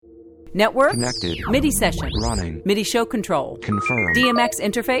Network. Connected. MIDI session. Running. MIDI show control. Confirmed. DMX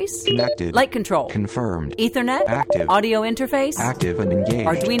interface. Connected. Light control. Confirmed. Ethernet. Active. Audio interface. Active and engaged.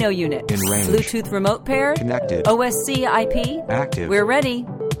 Arduino unit. In range. Bluetooth remote pair. Connected. OSC IP. Active. We're ready.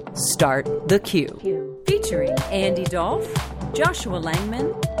 Start the Q. Featuring Andy Dolph, Joshua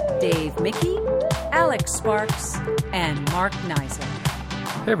Langman, Dave Mickey, Alex Sparks, and Mark Neisel.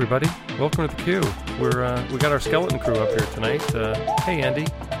 Hey everybody, welcome to the Q. We got our skeleton crew up here tonight. Hey Andy,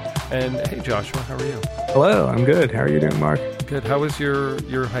 and hey Joshua, how are you? Hello, I'm good. How are you doing, Mark? Good. How was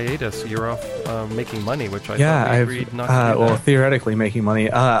your hiatus? You're off making money, which I thought we agreed not to do. Well, theoretically making money.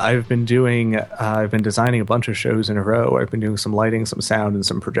 I've been designing a bunch of shows in a row. I've been doing some lighting, some sound, and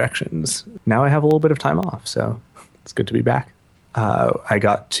some projections. Now I have a little bit of time off, so it's good to be back. I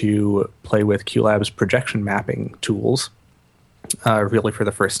got to play with QLab's projection mapping tools. Really for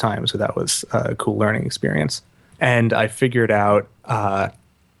the first time, so that was a cool learning experience. And I figured out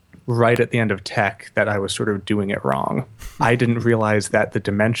right at the end of tech that I was sort of doing it wrong. I didn't realize that the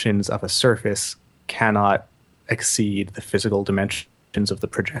dimensions of a surface cannot exceed the physical dimensions of the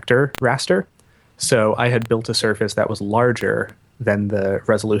projector raster. So I had built a surface that was larger than the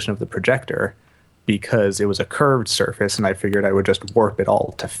resolution of the projector because it was a curved surface, and I figured I would just warp it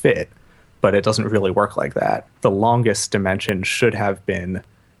all to fit. But it doesn't really work like that. The longest dimension should have been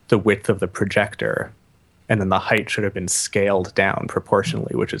the width of the projector, and then the height should have been scaled down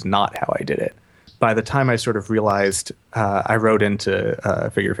proportionally, which is not how I did it. By the time I sort of realized, I wrote into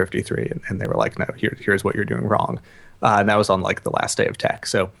Figure 53, and they were like, no, here's what you're doing wrong. And that was on like the last day of tech.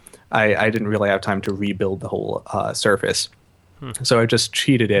 So I didn't really have time to rebuild the whole surface. So I just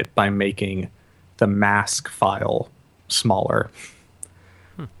cheated it by making the mask file smaller.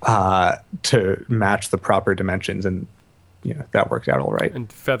 To match the proper dimensions, and that worked out all right.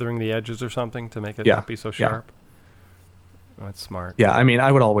 And feathering the edges or something to make it not be so sharp. Oh, that's smart. Yeah, I mean,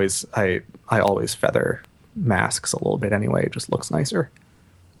 I always feather masks a little bit anyway. It just looks nicer.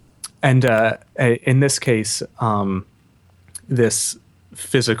 And in this case, this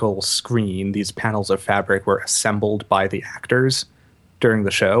physical screen, these panels of fabric were assembled by the actors during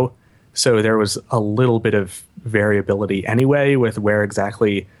the show. So there was a little bit of variability anyway with where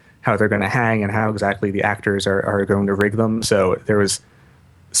exactly how they're going to hang and how exactly the actors are going to rig them. So there was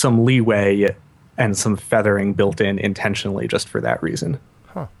some leeway and some feathering built in intentionally just for that reason.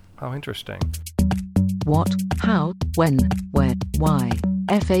 Huh. How interesting. What, how, when, where, why?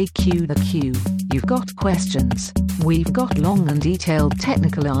 FAQ the Q. You've got questions. We've got long and detailed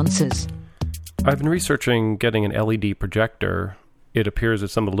technical answers. I've been researching getting an LED projector. It appears that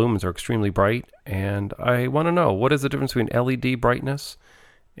some of the lumens are extremely bright, and I want to know, what is the difference between LED brightness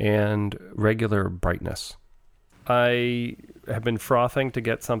and regular brightness? I have been frothing to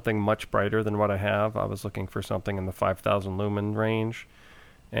get something much brighter than what I have. I was looking for something in the 5,000 lumen range,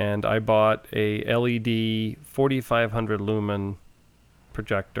 and I bought a LED 4,500 lumen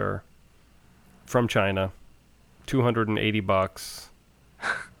projector from China, $280.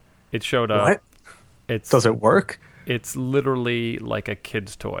 It showed up. What? Does it work? It's literally like a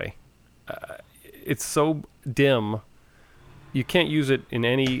kid's toy. It's so dim. You can't use it in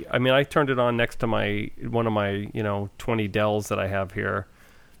any... I mean, I turned it on next to one of my 20 Dells that I have here,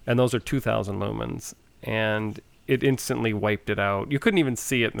 and those are 2,000 lumens, and it instantly wiped it out. You couldn't even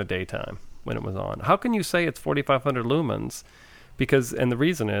see it in the daytime when it was on. How can you say it's 4,500 lumens? And the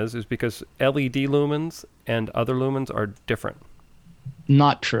reason is because LED lumens and other lumens are different.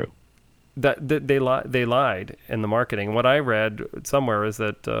 Not true. That they lied in the marketing. What I read somewhere is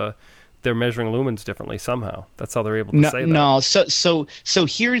that they're measuring lumens differently somehow. That's how they're able to say that. No, so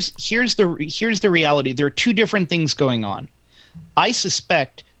here's the reality. There are two different things going on. I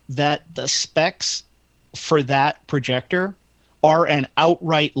suspect that the specs for that projector are an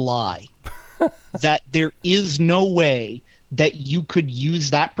outright lie. That there is no way that you could use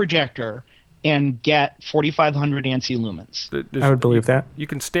that projector and get 4,500 ANSI lumens. I would believe that. You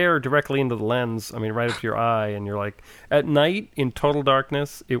can stare directly into the lens, right up to your eye, and you're like, at night, in total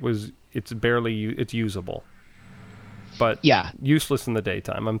darkness, it's usable. But useless in the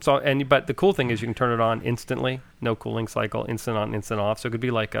daytime. But the cool thing is you can turn it on instantly, no cooling cycle, instant on, instant off. So it could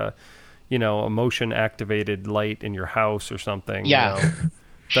be like a motion-activated light in your house or something. Yeah.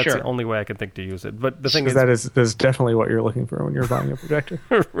 That's the only way I can think to use it. But the thing is... that is definitely what you're looking for when you're buying a projector.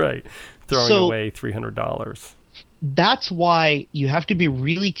 Right. Throwing away $300. That's why you have to be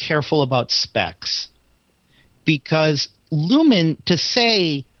really careful about specs. Because Lumen, to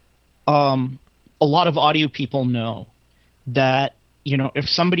say a lot of audio people know that, if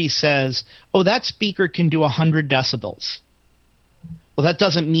somebody says, oh, that speaker can do 100 decibels. Well, that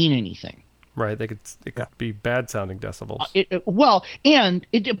doesn't mean anything. Right. It could be bad sounding decibels.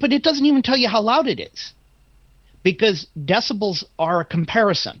 But it doesn't even tell you how loud it is, because decibels are a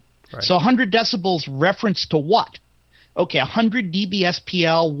comparison. Right. So 100 decibels reference to what? Okay, 100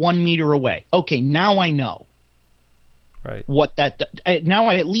 dBSPL 1 meter away. Okay, now I know. Right. What that now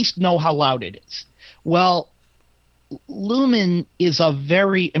I at least know how loud it is. Well, lumen is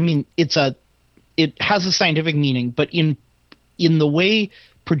it has a scientific meaning, but in the way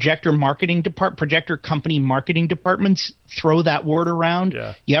projector company marketing departments throw that word around,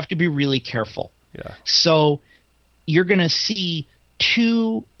 you have to be really careful. Yeah. So you're going to see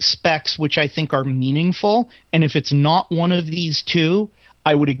two specs which I think are meaningful, and if it's not one of these two,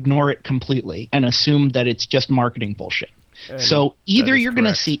 I would ignore it completely and assume that it's just marketing bullshit. And so either you're going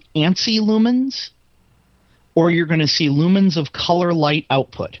to see ANSI lumens, or you're going to see lumens of color light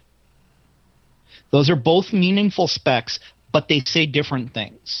output. Those are both meaningful specs, but they say different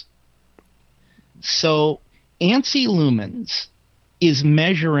things. So ANSI lumens is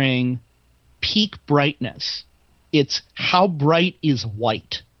measuring peak brightness. It's how bright is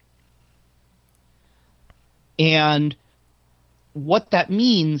white. And what that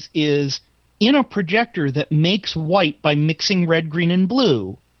means is, in a projector that makes white by mixing red, green, and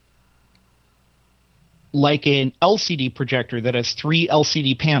blue, like an LCD projector that has 3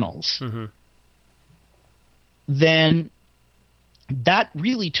 LCD panels, then that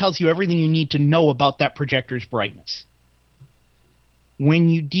really tells you everything you need to know about that projector's brightness. When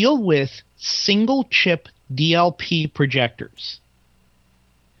you deal with single chip DLP projectors,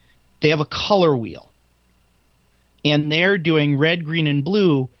 they have a color wheel, and they're doing red, green, and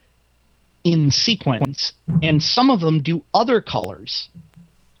blue in sequence, and some of them do other colors.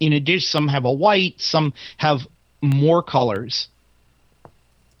 In addition, some have a white, some have more colors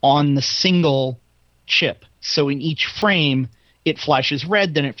on the single chip. So in each frame, it flashes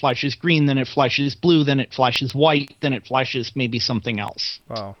red, then it flashes green, then it flashes blue, then it flashes white, then it flashes maybe something else.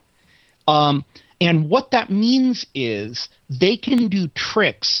 Wow. And what that means is they can do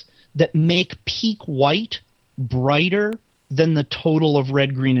tricks that make peak white brighter than the total of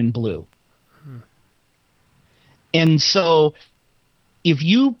red, green, and blue. And so if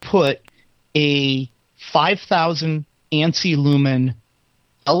you put a 5,000 ANSI lumen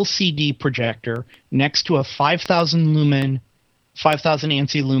LCD projector next to a 5,000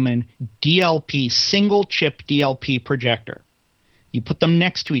 ANSI lumen DLP, single chip DLP projector, you put them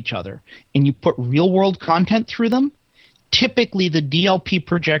next to each other and you put real world content through them, typically the DLP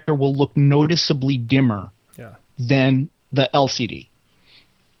projector will look noticeably dimmer than the LCD.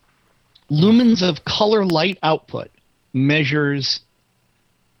 Lumens of color light output measures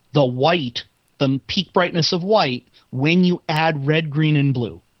the white, the peak brightness of white, when you add red, green, and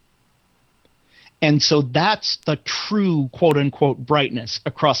blue. And so that's the true quote-unquote brightness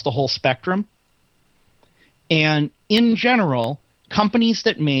across the whole spectrum. And in general, companies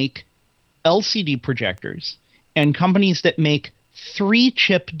that make LCD projectors and companies that make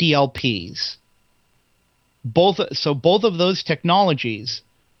 3-chip DLPs, both of those technologies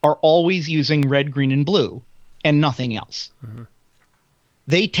are always using red, green, and blue and nothing else.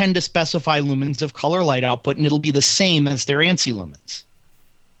 They tend to specify lumens of color light output, and it'll be the same as their ANSI lumens.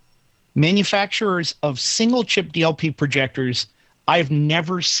 Manufacturers of single chip DLP projectors, I've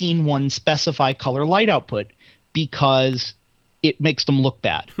never seen one specify color light output because it makes them look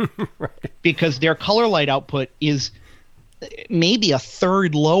bad. Right. Because their color light output is maybe a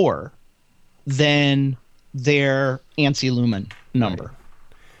third lower than their ANSI lumen number. Right.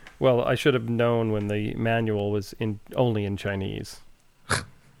 Well, I should have known when the manual was only in Chinese.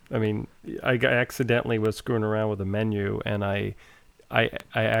 I mean, I accidentally was screwing around with a menu, and I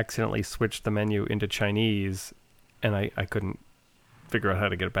accidentally switched the menu into Chinese, and I couldn't figure out how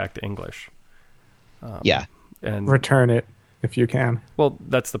to get it back to English. And return it if you can. Well,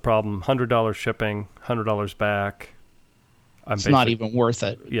 that's the problem. $100 shipping, $100 back. It's not even worth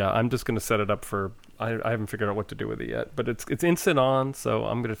it. Yeah, I'm just going to set it up for. I haven't figured out what to do with it yet, but it's instant on, so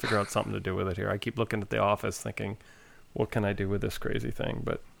I'm going to figure out something to do with it here. I keep looking at the office thinking, what can I do with this crazy thing?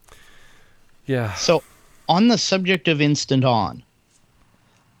 But yeah. So on the subject of instant on,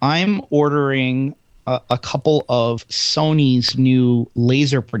 I'm ordering a couple of Sony's new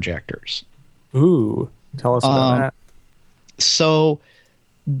laser projectors. Ooh, tell us about that. So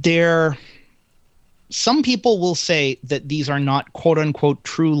some people will say that these are not quote unquote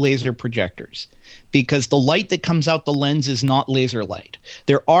true laser projectors because the light that comes out the lens is not laser light.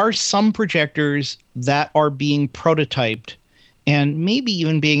 There are some projectors that are being prototyped and maybe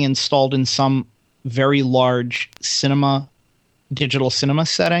even being installed in some very large digital cinema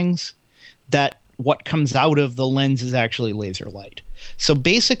settings that what comes out of the lens is actually laser light. So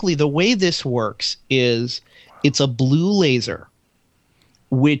basically the way this works is it's a blue laser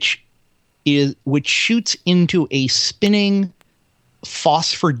which shoots into a spinning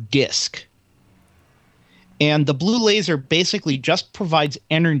phosphor disk. And the blue laser basically just provides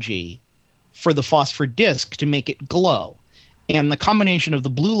energy for the phosphor disk to make it glow. And the combination of the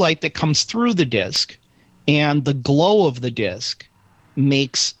blue light that comes through the disk and the glow of the disk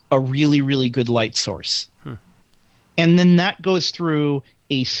makes a really, really good light source. And then that goes through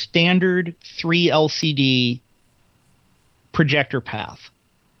a standard 3 LCD projector path.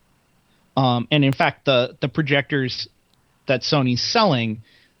 And in fact, the projectors that Sony's selling,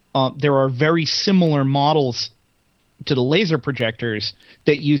 there are very similar models to the laser projectors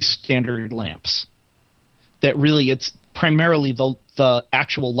that use standard lamps. That really, it's primarily the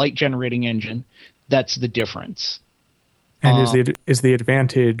actual light generating engine that's the difference. And is the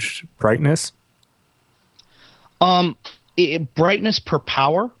advantage brightness? Brightness per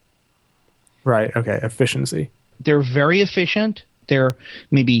power. Right. Okay. Efficiency. They're very efficient. They're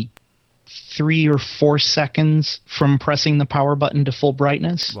maybe 3 or 4 seconds from pressing the power button to full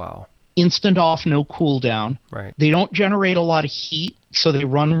brightness. Wow. Instant off, no cooldown. Right. They don't generate a lot of heat, so they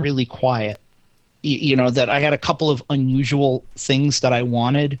run really quiet. That I had a couple of unusual things that I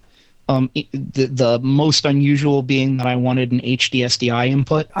wanted. The most unusual being that I wanted an HD SDI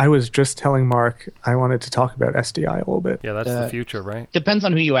input. I was just telling Mark I wanted to talk about SDI a little bit. Yeah, that's the future, right? Depends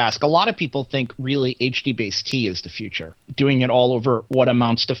on who you ask. A lot of people think really HD-based T is the future, doing it all over what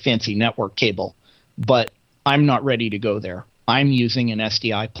amounts to fancy network cable. But I'm not ready to go there. I'm using an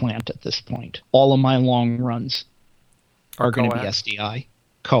SDI plant at this point. All of my long runs are going to be SDI.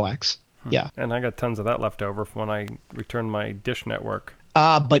 Coax. Yeah. And I got tons of that left over from when I returned my dish network.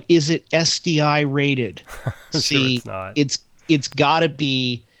 But is it SDI rated? See, sure it's not. It's got to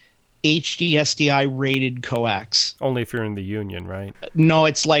be HD SDI rated coax. Only if you're in the union, right? No,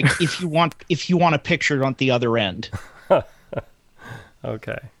 it's like if you want a picture on the other end.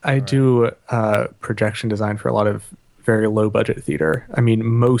 Okay. I do projection design for a lot of very low budget theater. I mean,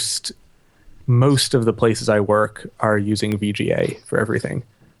 most of the places I work are using VGA for everything.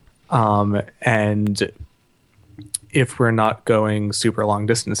 And if we're not going super long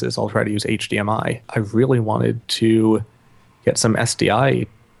distances, I'll try to use HDMI. I really wanted to get some SDI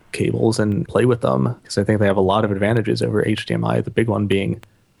cables and play with them because I think they have a lot of advantages over HDMI, the big one being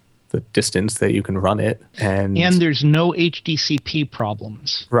the distance that you can run it. And there's no HDCP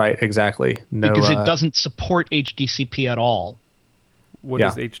problems. Right, exactly. No, because it doesn't support HDCP at all. What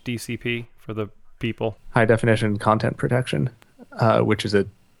is HDCP for the people? High definition content protection, which is a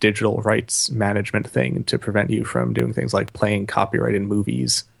digital rights management thing to prevent you from doing things like playing copyrighted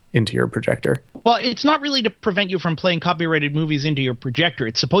movies into your projector. Well, it's not really to prevent you from playing copyrighted movies into your projector.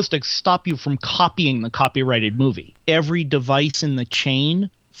 It's supposed to stop you from copying the copyrighted movie. Every device in the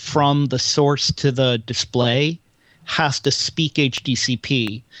chain from the source to the display has to speak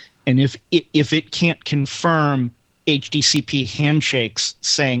HDCP. And if it can't confirm HDCP handshakes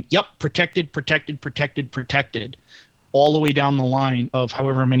saying, yep, protected, all the way down the line of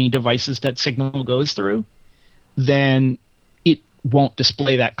however many devices that signal goes through, then it won't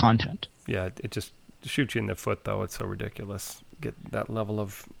display that content. Yeah, it just shoots you in the foot, though. It's so ridiculous. Get that level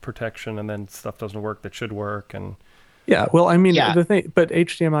of protection, and then stuff doesn't work that should work. And yeah, well, I mean, the thing, but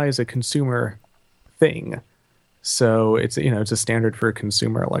HDMI is a consumer thing, so it's a standard for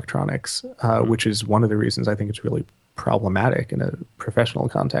consumer electronics, which is one of the reasons I think it's really problematic in a professional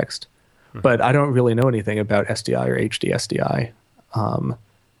context. But I don't really know anything about SDI or HD SDI.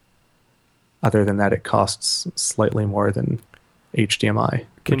 Other than that, it costs slightly more than HDMI,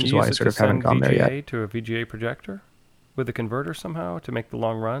 which is why I sort of haven't gone there yet. To a VGA projector with a converter somehow to make the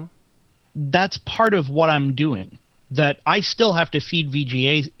long run? That's part of what I'm doing. That I still have to feed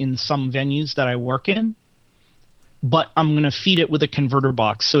VGA in some venues that I work in, but I'm going to feed it with a converter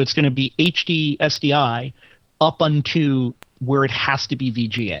box. So it's going to be HD SDI up unto where it has to be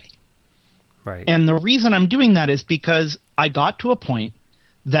VGA. Right. And the reason I'm doing that is because I got to a point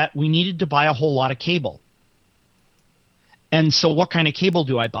that we needed to buy a whole lot of cable. And so what kind of cable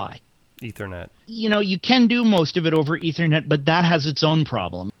do I buy? Ethernet. You can do most of it over Ethernet, but that has its own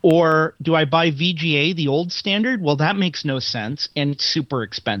problem. Or do I buy VGA, the old standard? Well, that makes no sense, and it's super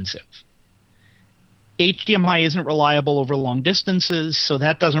expensive. HDMI isn't reliable over long distances, so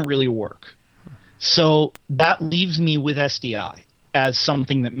that doesn't really work. So that leaves me with SDI as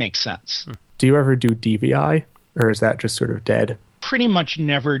something that makes sense. Do you ever do DVI, or is that just sort of dead? Pretty much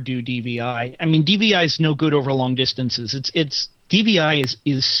never do DVI. I mean, DVI is no good over long distances. It's DVI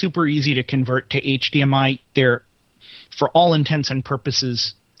is super easy to convert to HDMI. They're, for all intents and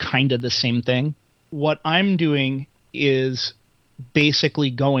purposes, kind of the same thing. What I'm doing is basically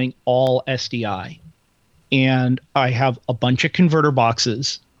going all SDI. And I have a bunch of converter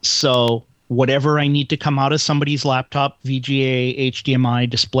boxes. So whatever I need to come out of somebody's laptop, VGA, HDMI,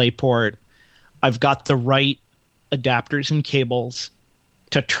 DisplayPort, I've got the right adapters and cables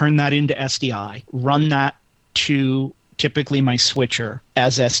to turn that into SDI, run that to typically my switcher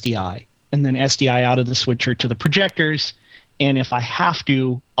as SDI, and then SDI out of the switcher to the projectors. And if I have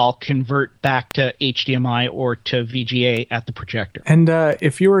to, I'll convert back to HDMI or to VGA at the projector. And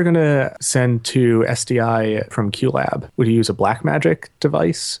if you were going to send to SDI from QLab, would you use a Blackmagic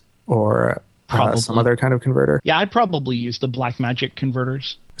device or some other kind of converter? Yeah, I'd probably use the Blackmagic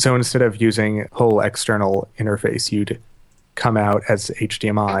converters. So instead of using whole external interface, you'd come out as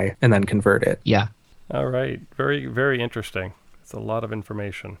HDMI and then convert it. Yeah. All right. Very, very interesting. It's a lot of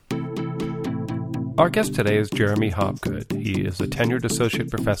information. Our guest today is Jeremy Hopgood. He is a tenured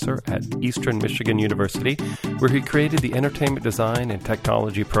associate professor at Eastern Michigan University, where he created the Entertainment Design and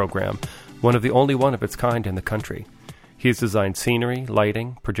Technology program, one of the only one of its kind in the country. He has designed scenery,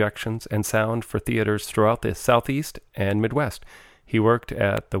 lighting, projections, and sound for theaters throughout the Southeast and Midwest. He worked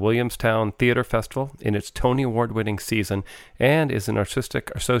at the Williamstown Theater Festival in its Tony Award-winning season and is an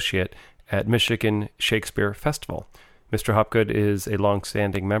artistic associate at Michigan Shakespeare Festival. Mr. Hopgood is a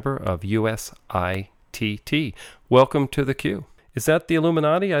long-standing member of USITT. Welcome to the Q. Is that the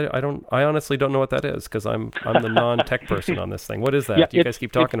Illuminati? I honestly don't know what that is because I'm the non-tech person on this thing. What is that? Yeah, you guys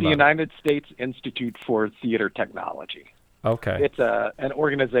keep talking about the United States Institute for Theater Technology. Okay. It's an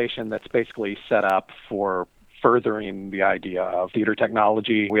organization that's basically set up for furthering the idea of theater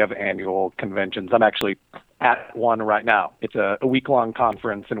technology. We have annual conventions. I'm actually at one right now. It's a week-long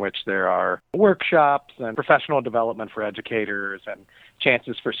conference in which there are workshops and professional development for educators and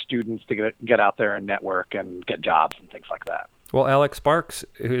chances for students to get out there and network and get jobs and things like that. Well, Alex Sparks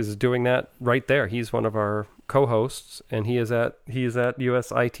is doing that right there. He's one of our co-hosts, and he is at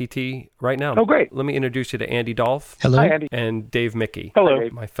USITT right now. Oh, great. Let me introduce you to Andy Dolph. Hello. Hi, Andy. And Dave Mickey. Hello.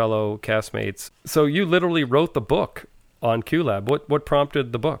 My fellow castmates. So you literally wrote the book on QLab. What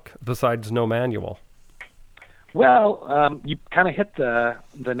prompted the book, besides no manual? Well, you kind of hit the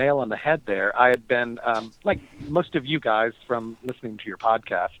nail on the head there. I had been, like most of you guys from listening to your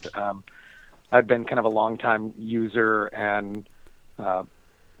podcast, I've been kind of a long-time user and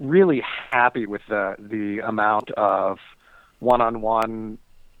really happy with the amount of one-on-one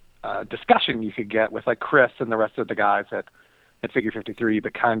discussion you could get with like Chris and the rest of the guys at Figure 53,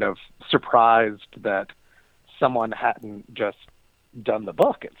 but kind of surprised that someone hadn't just done the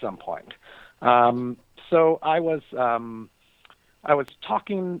book at some point. So I was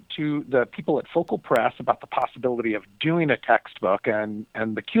talking to the people at Focal Press about the possibility of doing a textbook, and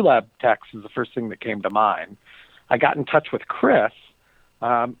the QLab text is the first thing that came to mind. I got in touch with Chris,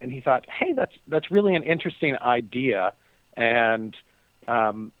 and he thought, hey, that's really an interesting idea, and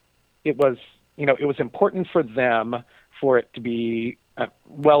it was important for them for it to be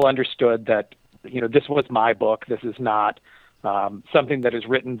well understood that this was my book. This is not something that is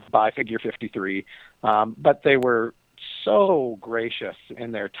written by Figure 53, but they were so gracious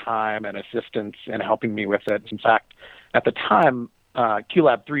in their time and assistance in helping me with it. In fact, at the time,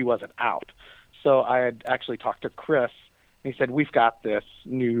 QLab 3 wasn't out. So I had actually talked to Chris, and he said, we've got this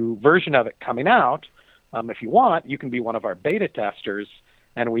new version of it coming out. If you want, you can be one of our beta testers,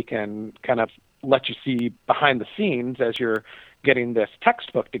 and we can kind of let you see behind the scenes as you're getting this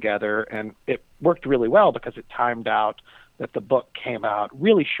textbook together. And it worked really well because it timed out that the book came out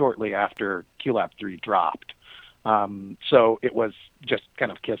really shortly after QLab 3 dropped. So it was just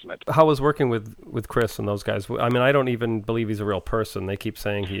kind of kismet. How was working with Chris and those guys? I mean, I don't even believe he's a real person. They keep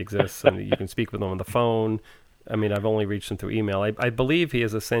saying he exists and you can speak with him on the phone. I mean, I've only reached him through email. I believe he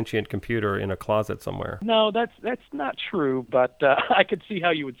is a sentient computer in a closet somewhere. No, that's not true, but I could see how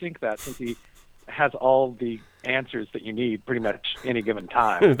you would think that since he has all the answers that you need pretty much any given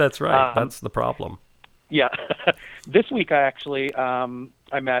time. That's right. That's the problem. Yeah. This week I actually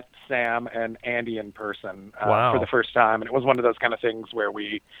I met Sam and Andy in person Wow. for the first time, and it was one of those kind of things where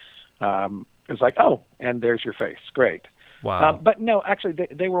we it was like, oh, and there's your face. Great. Wow. But no, actually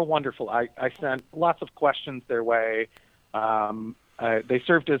they were wonderful. I sent lots of questions their way. They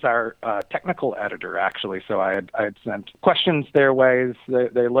served as our technical editor, actually, so I had sent questions their ways.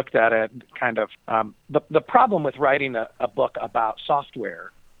 They looked at it kind of. The problem with writing a book about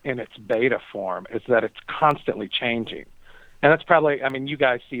software in its beta form is that it's constantly changing. And that's probably, I mean, you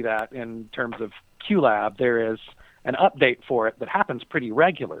guys see that in terms of QLab. There is an update for it that happens pretty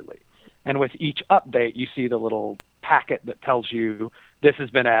regularly. And with each update, you see the little packet that tells you this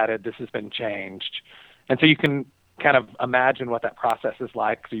has been added, this has been changed. And so you can kind of imagine what that process is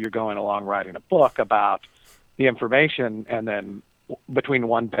like. So you're going along writing a book about the information, and then between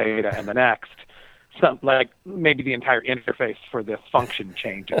one beta and the next, like maybe the entire interface for this function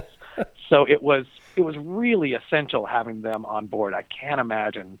changes. So it was really essential having them on board. I can't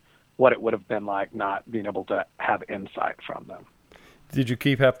imagine what it would have been like not being able to have insight from them. Did you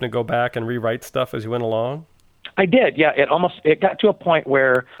keep having to go back and rewrite stuff as you went along? I did, yeah. It got to a point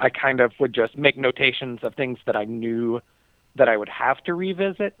where I kind of would just make notations of things that I knew that I would have to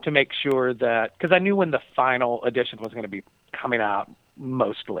revisit to make sure that, because I knew when the final edition was going to be coming out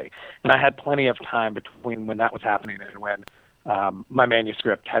mostly, and I had plenty of time between when that was happening and when my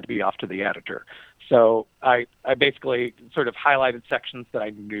manuscript had to be off to the editor. So I basically sort of highlighted sections that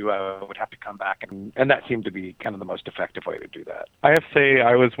I knew I would have to come back, and that seemed to be kind of the most effective way to do that. I have to say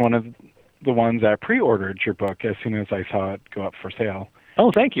I was one of the ones that pre-ordered your book as soon as I saw it go up for sale.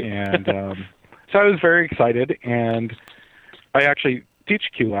 Oh, thank you. And so I was very excited, and I actually teach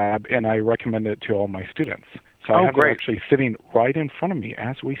QLab, and I recommend it to all my students. So I have it actually sitting right in front of me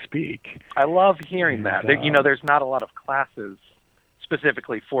as we speak. I love hearing that. There's not a lot of classes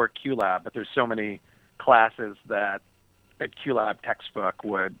specifically for QLab, but there's so many classes that a QLab textbook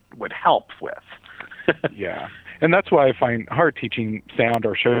would help with. Yeah. And that's why I find hard teaching sound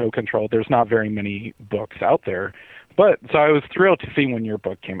or show control. There's not very many books out there. But so I was thrilled to see when your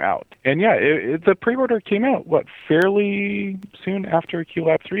book came out. And yeah, the pre-order came out, fairly soon after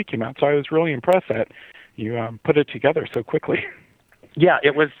QLab 3 came out. So I was really impressed that you put it together so quickly. Yeah,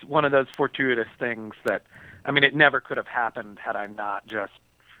 it was one of those fortuitous things that, it never could have happened had I not just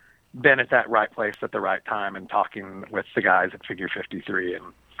been at that right place at the right time and talking with the guys at Figure 53, and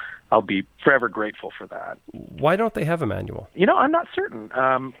I'll be forever grateful for that. Why don't they have a manual? I'm not certain.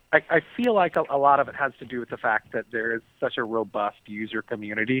 I feel like a lot of it has to do with the fact that there is such a robust user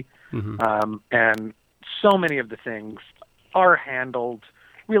community, and so many of the things are handled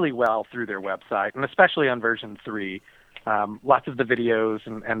really well through their website, and especially on version 3, lots of the videos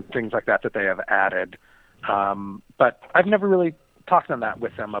and things like that they have added. But I've never really talked on that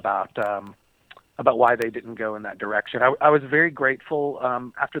with them about why they didn't go in that direction. I was very grateful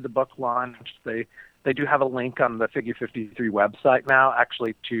after the book launched. They do have a link on the Figure 53 website now,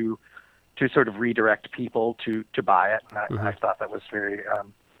 actually, to sort of redirect people to buy it. And I thought that was very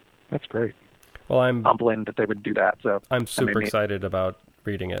that's great. Well, I'm humbling that they would do that. So I'm super excited about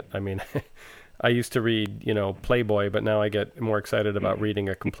reading it. I used to read, Playboy, but now I get more excited about reading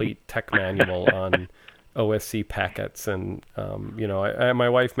a complete tech manual on OSC packets. And, my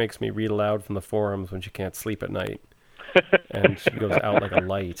wife makes me read aloud from the forums when she can't sleep at night. And she goes out like a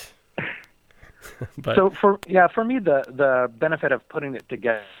light. But, so for me, the benefit of putting it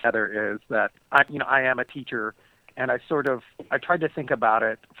together is that I am a teacher, and I tried to think about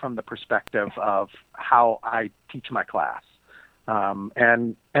it from the perspective of how I teach my class.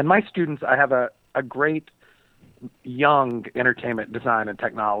 And my students, I have a great young entertainment design and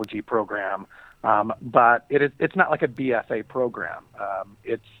technology program, but it's not like a BFA program.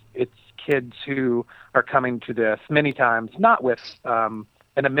 It's kids who are coming to this many times not with an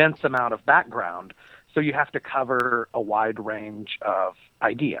immense amount of background, so you have to cover a wide range of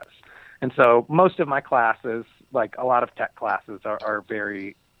ideas. And so most of my classes, like a lot of tech classes, are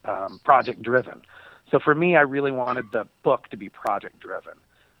very project-driven. So for me, I really wanted the book to be project-driven.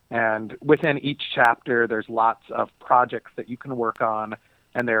 And within each chapter, there's lots of projects that you can work on,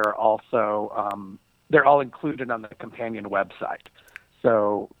 and there are also they're all included on the companion website.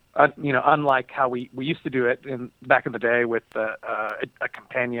 So unlike how we used to do it back in the day with a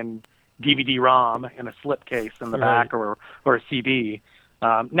companion DVD-ROM in a slipcase in the back or a CD,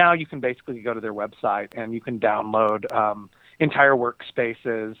 now you can basically go to their website and you can download entire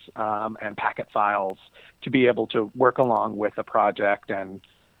workspaces and packet files to be able to work along with a project and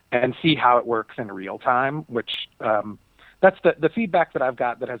see how it works in real time, which that's the feedback that I've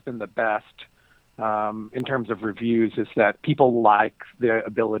got that has been the best in terms of reviews, is that people like the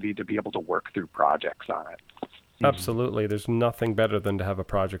ability to be able to work through projects on it. Absolutely. There's nothing better than to have a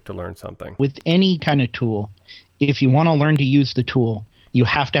project to learn something. With any kind of tool, if you want to learn to use the tool, you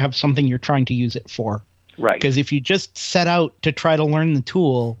have to have something you're trying to use it for. Right. Because if you just set out to try to learn the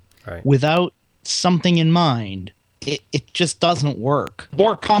tool without something in mind, it just doesn't work.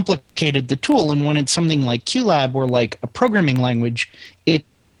 More complicated the tool, and when it's something like QLab or like a programming language, it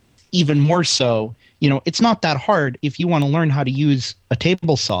even more so. It's not that hard if you want to learn how to use a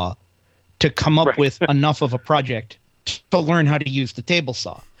table saw to come up with enough of a project to learn how to use the table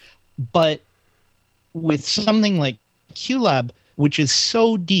saw. But with something like QLab, which is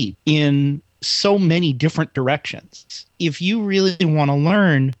so deep in so many different directions, if you really want to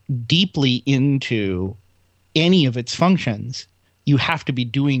learn deeply into any of its functions, you have to be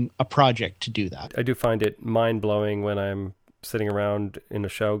doing a project to do that. I do find it mind-blowing when I'm sitting around in a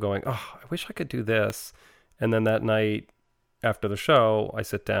show going, oh, I wish I could do this. And then that night after the show, I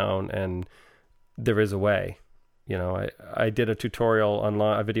sit down and there is a way. You know, I did a tutorial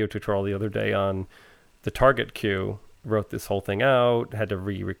online, a video tutorial the other day on the target cue, wrote this whole thing out, had to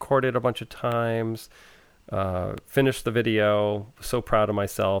re-record it a bunch of times, finished the video, so proud of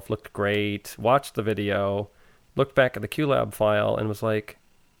myself, looked great, watched the video, looked back at the QLab file and was like,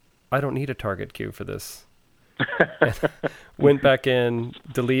 I don't need a target cue for this. Went back in,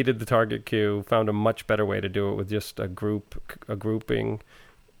 deleted the target cue, found a much better way to do it with just a grouping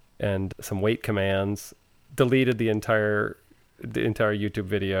and some wait commands, deleted the entire YouTube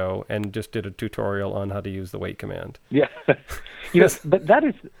video and just did a tutorial on how to use the wait command. Yeah. But that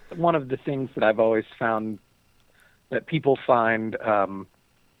is one of the things that I've always found that people find,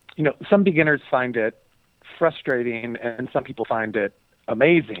 some beginners find it frustrating and some people find it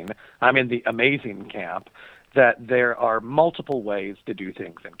amazing. I'm in the amazing camp, that there are multiple ways to do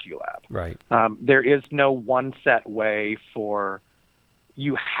things in QLab. Right. There is no one set way for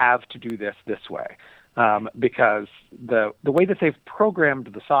you have to do this way. Because the way that they've programmed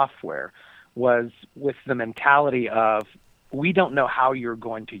the software was with the mentality of, we don't know how you're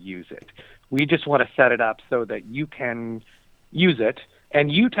going to use it. We just want to set it up so that you can use it,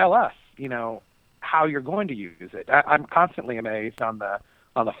 and you tell us, how you're going to use it. I'm constantly amazed on the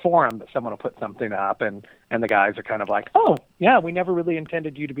forum that someone will put something up, and the guys are kind of like, oh, yeah, we never really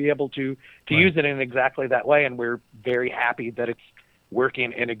intended you to be able to Right. use it in exactly that way, and we're very happy that it's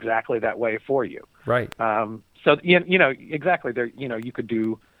working in exactly that way for you. Right. So, exactly. There, you could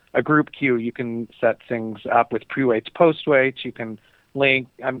do a group queue. You can set things up with pre-waits, post-waits. You can link,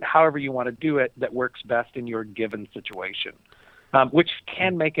 however you want to do it that works best in your given situation, which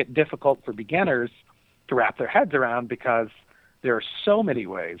can make it difficult for beginners to wrap their heads around because there are so many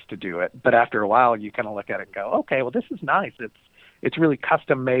ways to do it. But after a while, you kind of look at it and go, okay, well, this is nice. It's really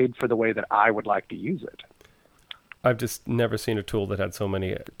custom made for the way that I would like to use it. I've just never seen a tool that had so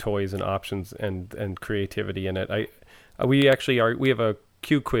many toys and options and creativity in it. We have a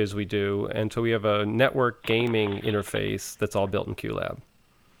Q quiz we do, and so we have a network gaming interface that's all built in QLab.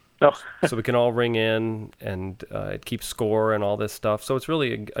 Oh. So we can all ring in, and it keeps score and all this stuff. So it's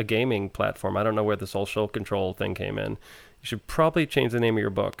really a gaming platform. I don't know where the social control thing came in. You should probably change the name of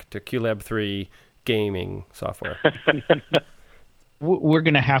your book to QLab 3 Gaming Software. We're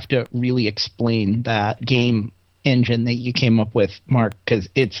going to have to really explain that game engine that you came up with, Mark, because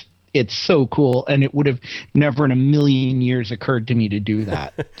it's so cool, and it would have never in a million years occurred to me to do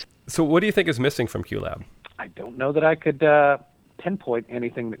that. So what do you think is missing from QLab? I don't know that I could pinpoint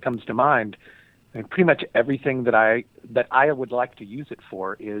anything that comes to mind. Pretty much everything that I would like to use it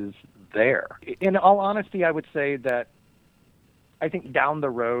for is there. In all honesty, I would say that I think down the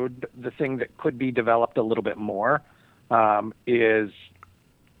road, the thing that could be developed a little bit more is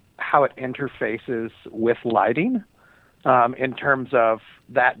how it interfaces with lighting, in terms of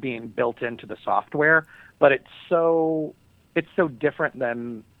that being built into the software. But it's so different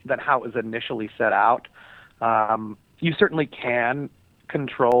than how it was initially set out. You certainly can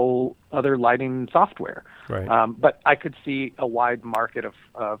control other lighting software. Right. But I could see a wide market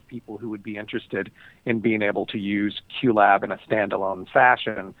of people who would be interested in being able to use QLab in a standalone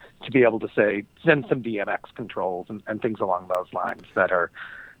fashion to be able to send some DMX controls and things along those lines that are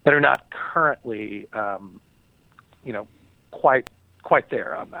not currently, quite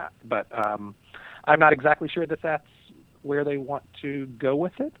there on that. But I'm not exactly sure that that's where they want to go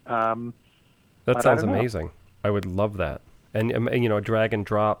with it. That sounds amazing. I would love that. And a drag and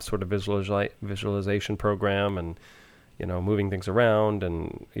drop sort of visualization program, and moving things around,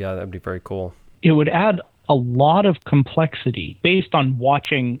 and yeah, that'd be very cool. It would add a lot of complexity based on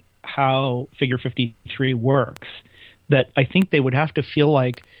watching how Figure 53 works. That I think they would have to feel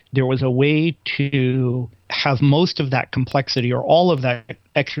like there was a way to have most of that complexity or all of that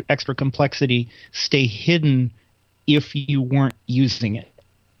extra complexity stay hidden if you weren't using it.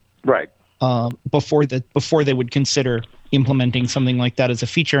 Right. Before they would consider implementing something like that as a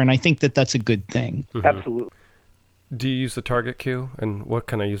feature, and I think that that's a good thing. Mm-hmm. Absolutely. Do you use the target queue, and what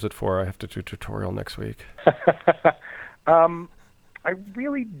can I use it for? I have to do a tutorial next week. I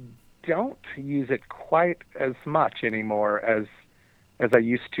really don't use it quite as much anymore as I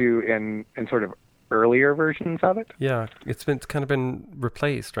used to in sort of earlier versions of it. Yeah, it's kind of been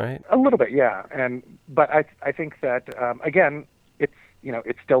replaced, right? A little bit, yeah. But I think that again,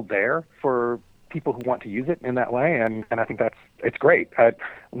 it's still there for people who want to use it in that way, and I think it's great.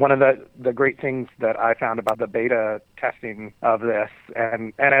 One of the great things that I found about the beta testing of this,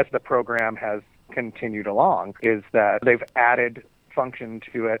 and as the program has continued along, is that they've added function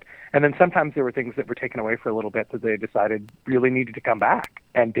to it. And then sometimes there were things that were taken away for a little bit that they decided really needed to come back,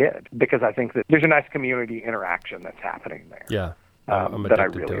 and did, because I think that there's a nice community interaction that's happening there. Yeah, that I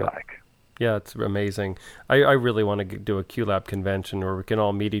really like. Yeah, it's amazing. I really want to do a QLab convention where we can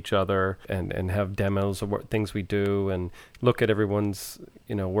all meet each other and have demos of what things we do and look at everyone's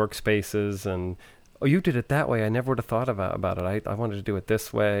workspaces and, oh, you did it that way. I never would have thought about it. I wanted to do it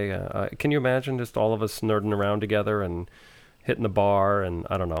this way. Can you imagine just all of us nerding around together and hitting the bar? And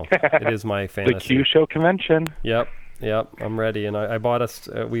I don't know. It is my fantasy. The Q Show convention. Yep. I'm ready. And I bought us,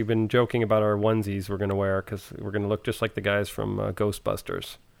 we've been joking about our onesies we're going to wear because we're going to look just like the guys from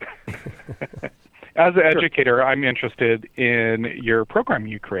Ghostbusters. As an educator, I'm interested in your program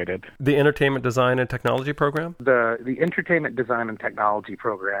you created. The Entertainment Design and Technology program? The Entertainment Design and Technology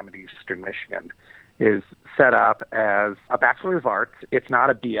program at Eastern Michigan is set up as a Bachelor of Arts. It's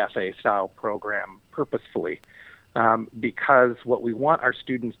not a BFA-style program purposefully, because what we want our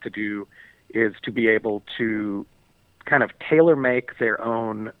students to do is to be able to kind of tailor-make their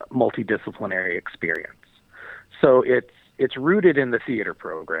own multidisciplinary experience. So it's rooted in the theater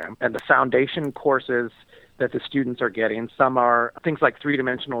program, and the foundation courses that the students are getting, some are things like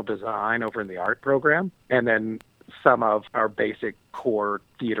three-dimensional design over in the art program, and then some of our basic core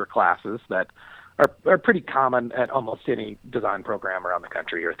theater classes that are pretty common at almost any design program around the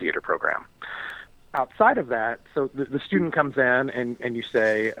country or theater program. Outside of that, so the student comes in and you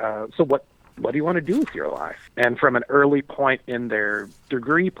say, so what do you want to do with your life? And from an early point in their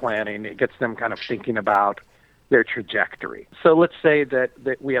degree planning, it gets them kind of thinking about their trajectory. So let's say that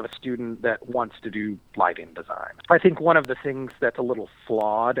we have a student that wants to do lighting design. I think one of the things that's a little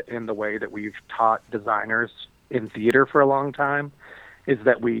flawed in the way that we've taught designers in theater for a long time is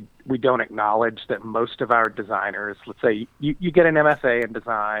that we don't acknowledge that most of our designers, let's say you get an MFA in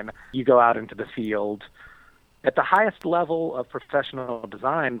design, you go out into the field. At the highest level of professional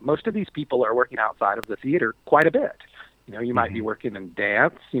design, most of these people are working outside of the theater quite a bit. You might be working in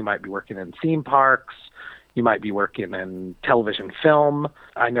dance, you might be working in theme parks, you might be working in television film.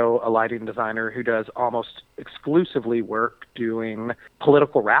 I know a lighting designer who does almost exclusively work doing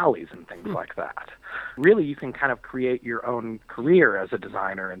political rallies and things like that. Really, you can kind of create your own career as a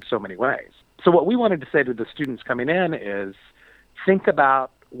designer in so many ways. So what we wanted to say to the students coming in is think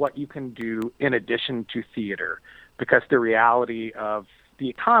about what you can do in addition to theater, because the reality of the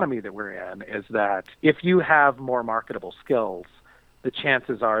economy that we're in is that if you have more marketable skills, the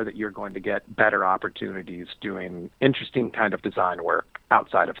chances are that you're going to get better opportunities doing interesting kind of design work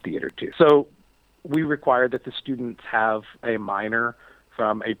outside of theater too. So we require that the students have a minor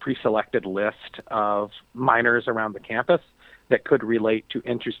from a pre-selected list of minors around the campus that could relate to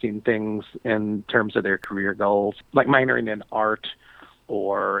interesting things in terms of their career goals, like minoring in art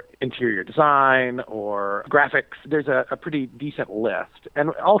or interior design or graphics. There's a pretty decent list.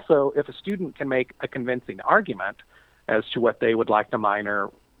 And also, if a student can make a convincing argument as to what they would like to minor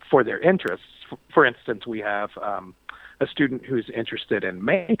for their interests. For instance, we have a student who's interested in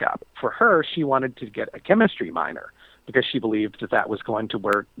makeup. For her, she wanted to get a chemistry minor because she believed that was going to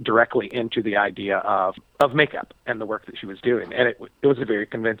work directly into the idea of makeup and the work that she was doing. And it was a very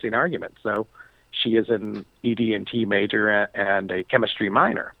convincing argument. So she is an ED&T major and a chemistry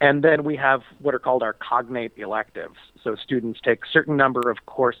minor. And then we have what are called our cognate electives. So students take a certain number of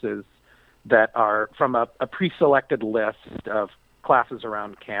courses that are from a pre-selected list of classes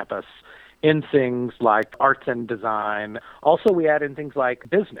around campus in things like arts and design. Also, we add in things like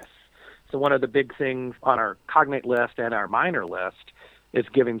business. So one of the big things on our cognate list and our minor list is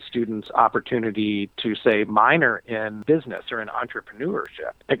giving students opportunity to, say, minor in business or in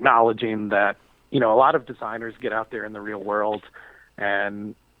entrepreneurship, acknowledging that, a lot of designers get out there in the real world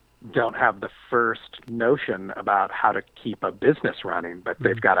and don't have the first notion about how to keep a business running, but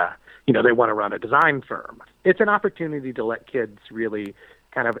they've got they want to run a design firm. It's an opportunity to let kids really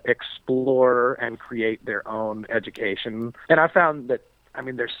kind of explore and create their own education. And I found that,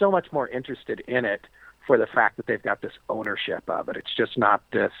 they're so much more interested in it for the fact that they've got this ownership of it. It's just not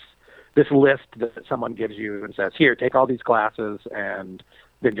this list that someone gives you and says, here, take all these classes and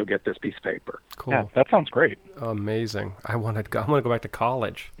then you'll get this piece of paper. Cool. Yeah, that sounds great. Amazing. I want to go back to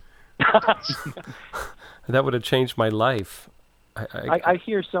college. That would have changed my life. I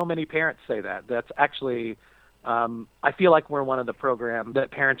hear so many parents say that. That's actually, I feel like we're one of the programs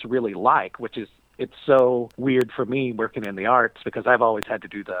that parents really like, which is, it's so weird for me working in the arts because I've always had to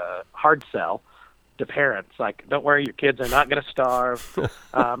do the hard sell to parents. Like, don't worry, your kids are not going to starve.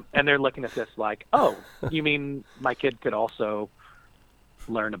 And they're looking at this like, oh, you mean my kid could also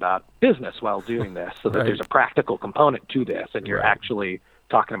learn about business while doing this so that Right. there's a practical component to this and you're Right. actually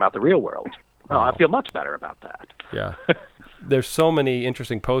talking about the real world. Well, I feel much better about that. Yeah. There's so many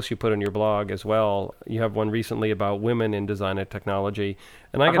interesting posts you put on your blog as well. You have one recently about women in design and technology.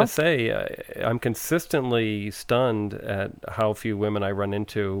 And I got to say, I'm consistently stunned at how few women I run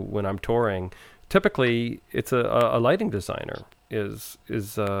into when I'm touring. Typically, it's a lighting designer is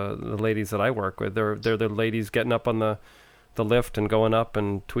the ladies that I work with. They're the ladies getting up on the lift and going up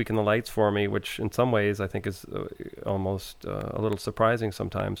and tweaking the lights for me, which in some ways I think is almost a little surprising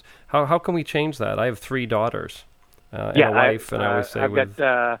sometimes. How can we change that? I have 3 daughters and a wife, and I always say I've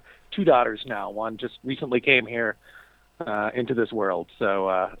got 2 daughters now. One just recently came here into this world,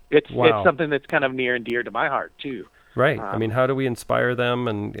 so it's something that's kind of near and dear to my heart too. Right. I mean, how do we inspire them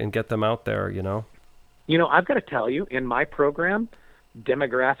and get them out there? You know, I've got to tell you, in my program,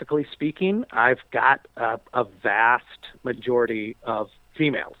 demographically speaking, I've got a vast majority of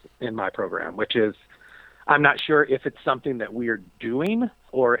females in my program, which is, I'm not sure if it's something that we're doing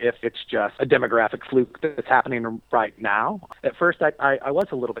or if it's just a demographic fluke that's happening right now. At first, I was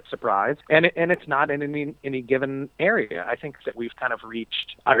a little bit surprised, and it's not in any given area. I think that we've kind of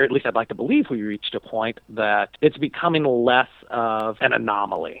reached, or at least I'd like to believe we reached a point that it's becoming less of an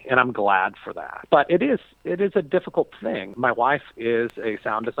anomaly, and I'm glad for that. But it is a difficult thing. My wife is a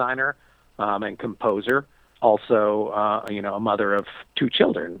sound designer and composer. Also, a mother of 2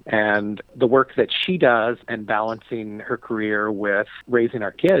 children. And the work that she does and balancing her career with raising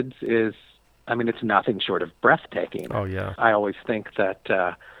our kids is, it's nothing short of breathtaking. Oh, yeah. I always think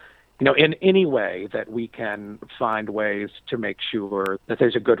that, in any way that we can find ways to make sure that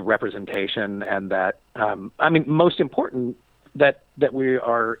there's a good representation and that, most important, that we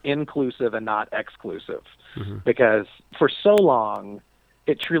are inclusive and not exclusive. Mm-hmm. Because for so long,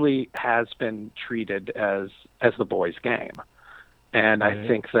 it truly has been treated as the boys' game. And I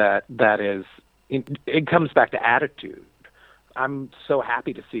think that is, it comes back to attitude. I'm so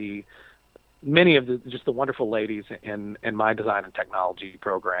happy to see many of the wonderful ladies in my design and technology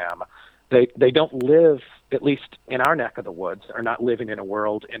program. They don't live, at least in our neck of the woods, are not living in a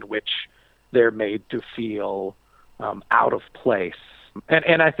world in which they're made to feel out of place.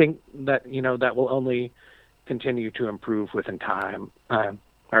 And I think that, that will only continue to improve within time. I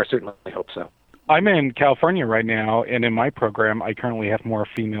certainly hope so. I'm in California right now, and in my program, I currently have more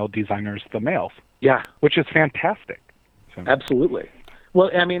female designers than males. Yeah. Which is fantastic. So. Absolutely. Well,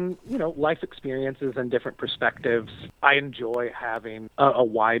 life experiences and different perspectives. I enjoy having a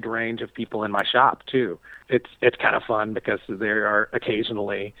wide range of people in my shop, too. It's kind of fun because there are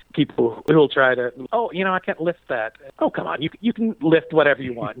occasionally people who will try to, I can't lift that. Oh, come on, you can lift whatever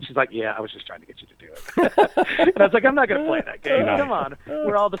you want. And she's like, yeah, I was just trying to get you to do it. And I was like, I'm not going to play that game. Come on,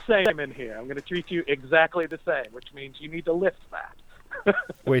 we're all the same in here. I'm going to treat you exactly the same, which means you need to lift that.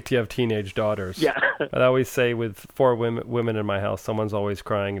 Wait till you have teenage daughters. Yeah. I always say with 4 women in my house, someone's always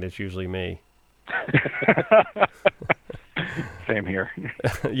crying, and it's usually me. Same here.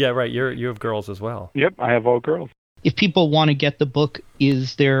 Yeah, right. You have girls as well. Yep, I have all girls. If people want to get the book,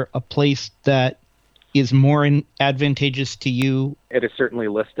 is there a place that is more advantageous to you? It is certainly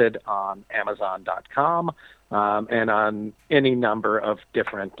listed on Amazon.com and on any number of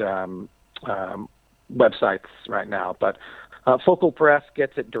different websites right now. But Focal Press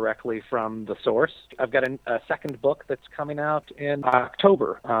gets it directly from the source. I've got a second book that's coming out in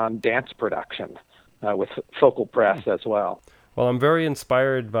October on dance production with Focal Press as well. Well, I'm very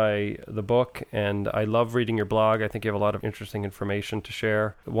inspired by the book, and I love reading your blog. I think you have a lot of interesting information to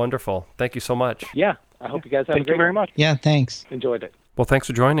share. Wonderful. Thank you so much. Yeah, I hope you guys have Thank you very much. Yeah, thanks. Enjoyed it. Well, thanks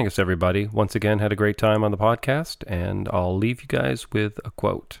for joining us, everybody. Once again, had a great time on the podcast, and I'll leave you guys with a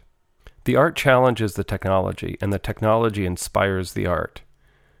quote. The art challenges the technology, and the technology inspires the art.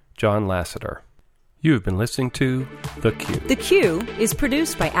 John Lasseter. You have been listening to The Q. The Q is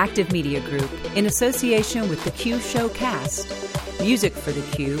produced by Active Media Group in association with The Q Show Cast. Music for The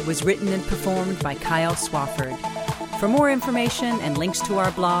Q was written and performed by Kyle Swafford. For more information and links to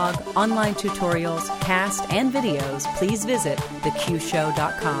our blog, online tutorials, cast, and videos, please visit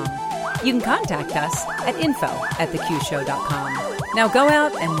theqshow.com. You can contact us at info@theqshow.com. Now go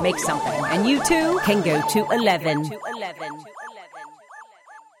out and make something, and you too can go to 11.